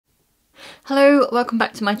Hello, welcome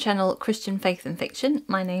back to my channel Christian Faith and Fiction.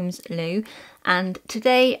 My name's Lou and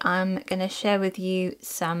today I'm going to share with you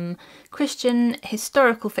some Christian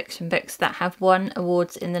historical fiction books that have won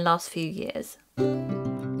awards in the last few years.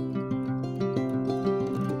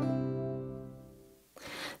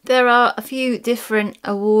 There are a few different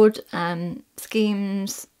award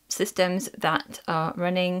schemes, systems that are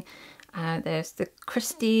running. There's the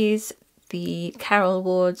Kristys, the Carol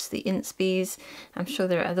Awards, the Inspies. I'm sure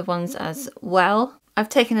there are other ones as well. I've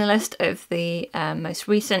taken a list of the most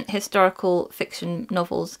recent historical fiction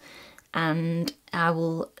novels and I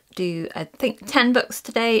will do, I think, 10 books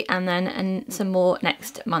today and then some more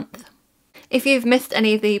next month. If you've missed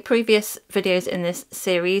any of the previous videos in this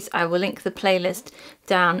series, I will link the playlist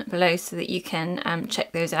down below so that you can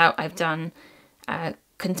check those out. I've done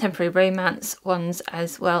contemporary romance ones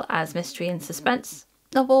as well as mystery and suspense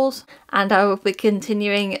novels, and I will be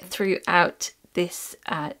continuing throughout this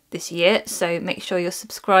year, so make sure you're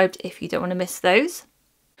subscribed if you don't want to miss those.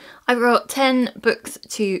 I've got 10 books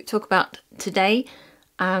to talk about today.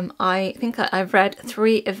 I think I've read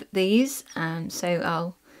 3 of these, so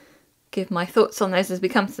I'll give my thoughts on those as we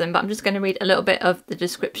come to them, but I'm just going to read a little bit of the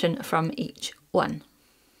description from each one.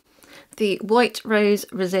 The White Rose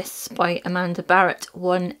Resists by Amanda Barrett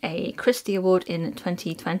won a Kristy Award in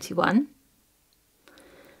 2021.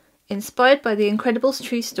 Inspired by the incredible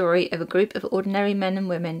true story of a group of ordinary men and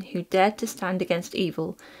women who dared to stand against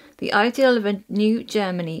evil, the ideal of a new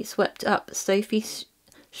Germany swept up Sophie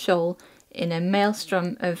Scholl in a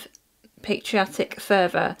maelstrom of patriotic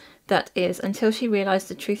fervour that is, until she realised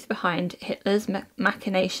the truth behind Hitler's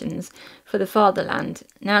machinations for the fatherland.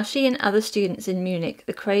 Now she and other students in Munich,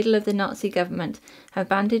 the cradle of the Nazi government, have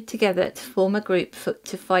banded together to form a group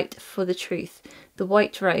to fight for the truth, the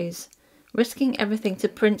White Rose. Risking everything to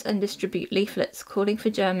print and distribute leaflets calling for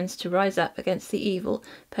Germans to rise up against the evil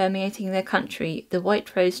permeating their country, the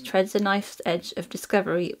White Rose treads a knife's edge of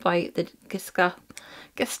discovery by the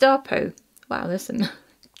Gestapo. Wow, there's some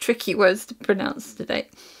tricky words to pronounce today.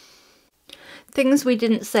 Things We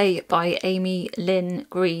Didn't Say by Amy Lynn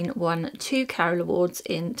Green won 2 Carol Awards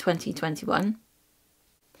in 2021.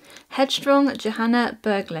 Headstrong Johanna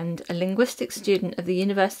Berglund, a linguistics student of the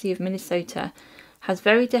University of Minnesota, has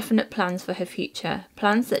very definite plans for her future,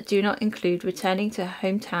 plans that do not include returning to her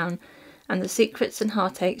hometown and the secrets and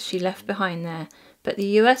heartaches she left behind there, but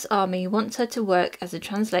the US Army wants her to work as a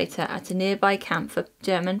translator at a nearby camp for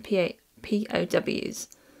German POWs.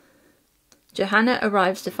 Johanna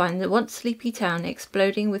arrives to find the once sleepy town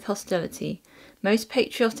exploding with hostility. Most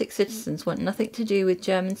patriotic citizens want nothing to do with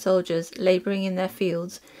German soldiers labouring in their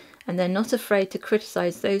fields, and they're not afraid to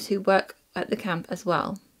criticise those who work at the camp as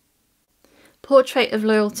well. Portrait of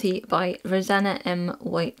Loyalty by Roseanna M.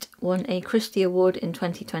 White won a Kristy Award in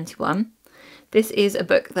 2021. This is a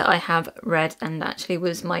book that I have read and actually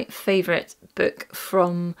was my favourite book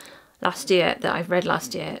from last year that I've read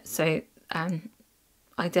last year, so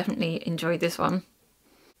I definitely enjoyed this one.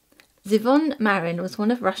 Zivon Marin was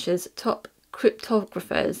one of Russia's top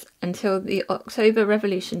cryptographers until the October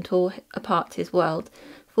Revolution tore apart his world.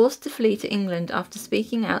 Forced to flee to England after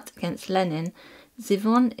speaking out against Lenin,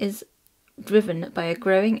 Zivon is driven by a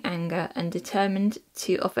growing anger and determined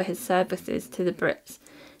to offer his services to the Brits.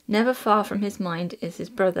 Never far from his mind is his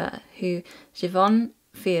brother, who Zivon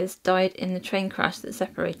fears died in the train crash that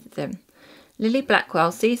separated them. Lily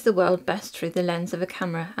Blackwell sees the world best through the lens of a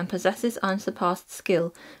camera and possesses unsurpassed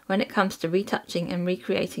skill when it comes to retouching and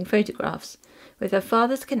recreating photographs. With her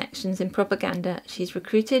father's connections in propaganda, she's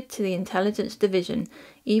recruited to the intelligence division,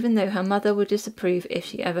 even though her mother would disapprove if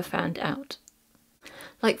she ever found out.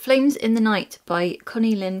 Like Flames in the Night by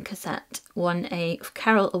Connilyn Cossette won a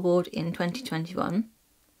Carol Award in 2021.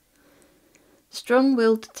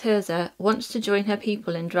 Strong-willed Tirzah wants to join her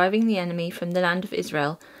people in driving the enemy from the land of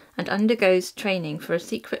Israel and undergoes training for a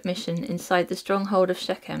secret mission inside the stronghold of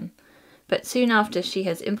Shechem. But soon after she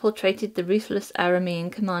has infiltrated the ruthless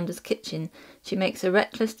Aramean commander's kitchen, she makes a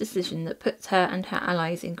reckless decision that puts her and her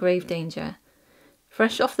allies in grave danger.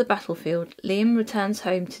 Fresh off the battlefield, Liam returns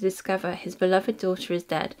home to discover his beloved daughter is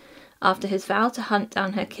dead. After his vow to hunt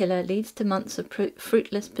down her killer leads to months of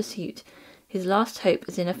fruitless pursuit, his last hope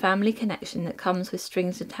is in a family connection that comes with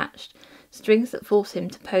strings attached, strings that force him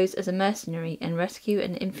to pose as a mercenary and rescue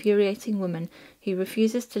an infuriating woman who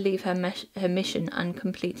refuses to leave her mission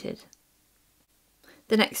uncompleted.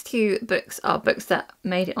 The next 2 books are books that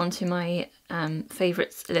made it onto my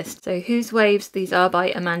favourites list. So Whose Waves These Are by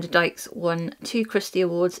Amanda Dykes won 2 Kristy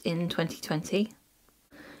Awards in 2020.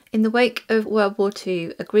 In the wake of World War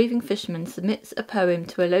II, a grieving fisherman submits a poem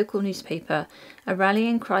to a local newspaper, a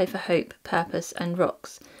rallying cry for hope, purpose and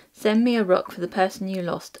rocks. Send me a rock for the person you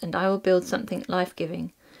lost, and I will build something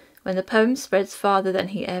life-giving. When the poem spreads farther than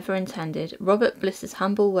he ever intended, Robert Bliss's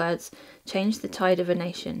humble words change the tide of a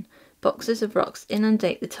nation. Boxes of rocks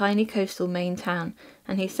inundate the tiny coastal Maine town,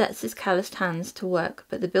 and he sets his calloused hands to work,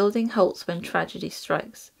 but the building halts when tragedy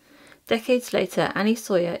strikes. Decades later, Annie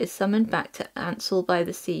Sawyer is summoned back to Ansel by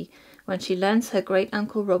the Sea, when she learns her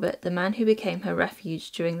great-uncle Robert, the man who became her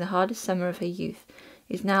refuge during the hardest summer of her youth,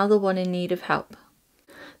 is now the one in need of help.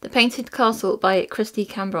 The Painted Castle by Kristy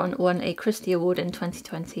Cambron won a Kristy Award in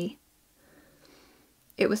 2020.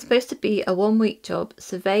 It was supposed to be a one-week job: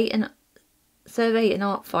 survey an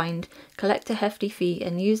art find, collect a hefty fee,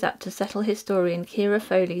 and use that to settle historian Kira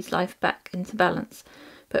Foley's life back into balance.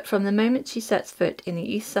 But from the moment she sets foot in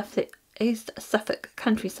the East Suffolk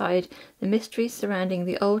countryside, the mysteries surrounding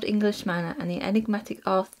the old English manor and the enigmatic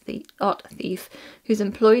art thief who's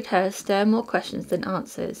employed her stir more questions than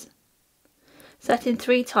answers. Set in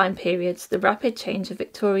 3 time periods: the rapid change of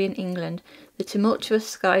Victorian England, the tumultuous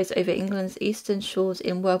skies over England's eastern shores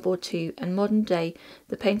in World War II, and modern day,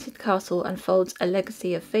 The Painted Castle unfolds a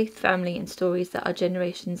legacy of faith, family, and stories that are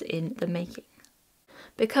generations in the making.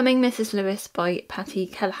 Becoming Mrs. Lewis by Patti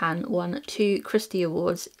Callahan won 2 Kristy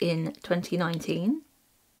Awards in 2019.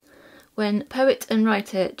 When poet and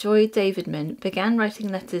writer Joy Davidman began writing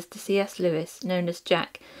letters to C.S. Lewis, known as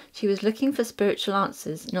Jack, she was looking for spiritual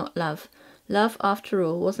answers, not love. Love, after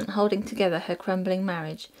all, wasn't holding together her crumbling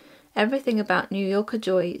marriage. Everything about New Yorker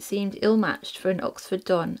Joy seemed ill-matched for an Oxford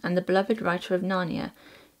Don and the beloved writer of Narnia,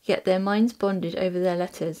 yet their minds bonded over their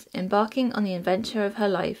letters. Embarking on the adventure of her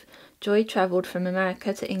life, Joy travelled from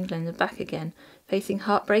America to England and back again, facing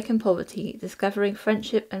heartbreak and poverty, discovering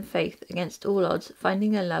friendship and faith against all odds,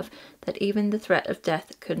 finding a love that even the threat of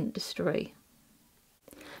death couldn't destroy.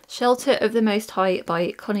 Shelter of the Most High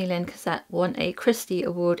by Connilyn Cossette won a Kristy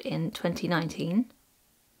Award in 2019.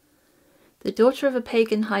 The daughter of a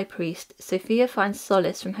pagan high priest, Sophia finds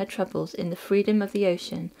solace from her troubles in the freedom of the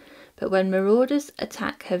ocean, but when marauders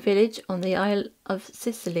attack her village on the Isle of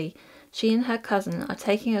Sicily, she and her cousin are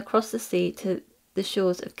taken across the sea to the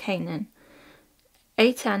shores of Canaan.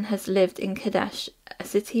 Eitan has lived in Kadesh, a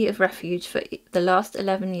city of refuge, for the last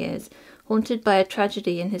 11 years, haunted by a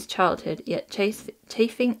tragedy in his childhood, yet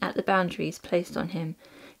chafing at the boundaries placed on him.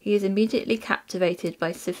 He is immediately captivated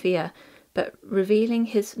by Sophia, but revealing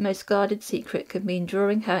his most guarded secret could mean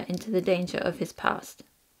drawing her into the danger of his past.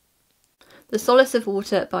 The Solace of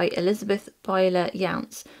Water by Elizabeth Byler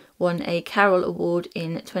Younts won a Carol Award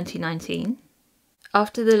in 2019.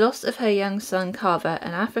 After the loss of her young son Carver,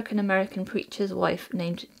 an African-American preacher's wife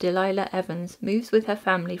named Delilah Evans moves with her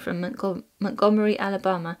family from Montgomery,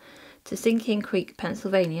 Alabama, to Sinking Creek,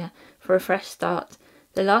 Pennsylvania, for a fresh start.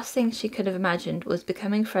 The last thing she could have imagined was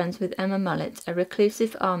becoming friends with Emma Mullet, a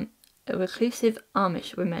reclusive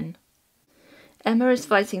Amish woman. Emma is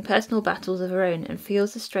fighting personal battles of her own and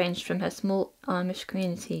feels estranged from her small Amish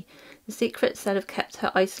community. The secrets that have kept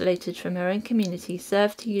her isolated from her own community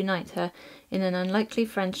serve to unite her in an unlikely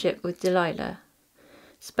friendship with Delilah.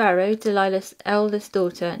 Sparrow, Delilah's eldest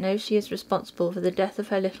daughter, knows she is responsible for the death of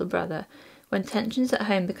her little brother. When tensions at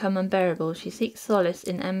home become unbearable, she seeks solace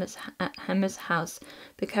in Emma's house,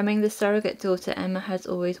 becoming the surrogate daughter Emma has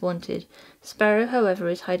always wanted. Sparrow, however,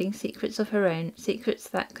 is hiding secrets of her own, secrets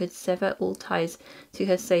that could sever all ties to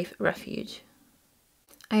her safe refuge.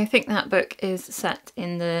 I think that book is set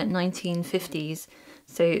in the 1950s,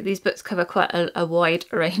 so these books cover quite a wide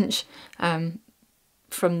range,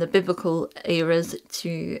 from the biblical eras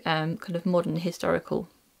to kind of modern historical.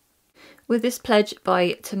 With This Pledge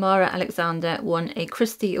by Tamera Alexander won a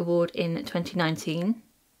Kristy Award in 2019.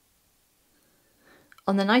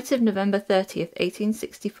 On the night of November 30th,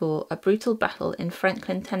 1864, a brutal battle in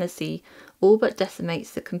Franklin, Tennessee, all but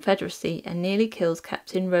decimates the Confederacy and nearly kills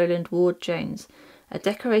Captain Roland Ward Jones. A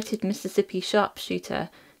decorated Mississippi sharpshooter,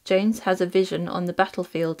 Jones has a vision on the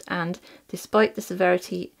battlefield and, despite the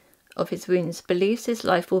severity of his wounds, believes his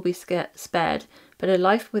life will be spared, but a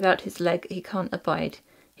life without his leg he can't abide.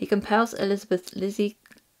 He compels Elizabeth Lizzie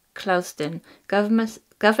Clouston, governess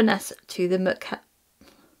to the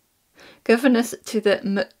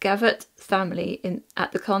McGavock family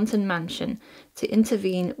at the Compton mansion, to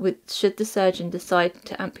intervene should the surgeon decide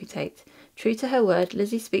to amputate. True to her word,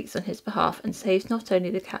 Lizzie speaks on his behalf and saves not only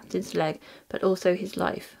the captain's leg, but also his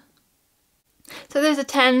life. So those are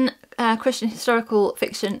 10 Christian historical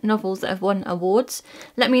fiction novels that have won awards.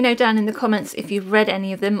 Let me know down in the comments if you've read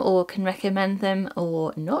any of them or can recommend them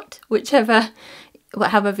or not,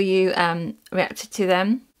 however you reacted to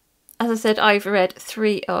them. As I said, I've read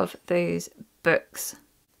 3 of those books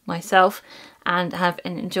myself and have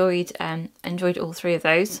enjoyed all 3 of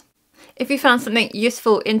those. If you found something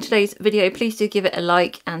useful in today's video, please do give it a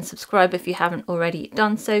like and subscribe if you haven't already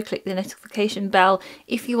done so. Click the notification bell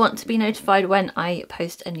if you want to be notified when I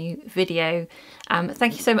post a new video.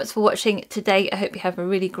 Thank you so much for watching today. I hope you have a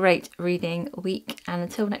really great reading week, and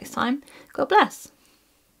until next time, God bless.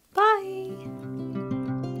 Bye.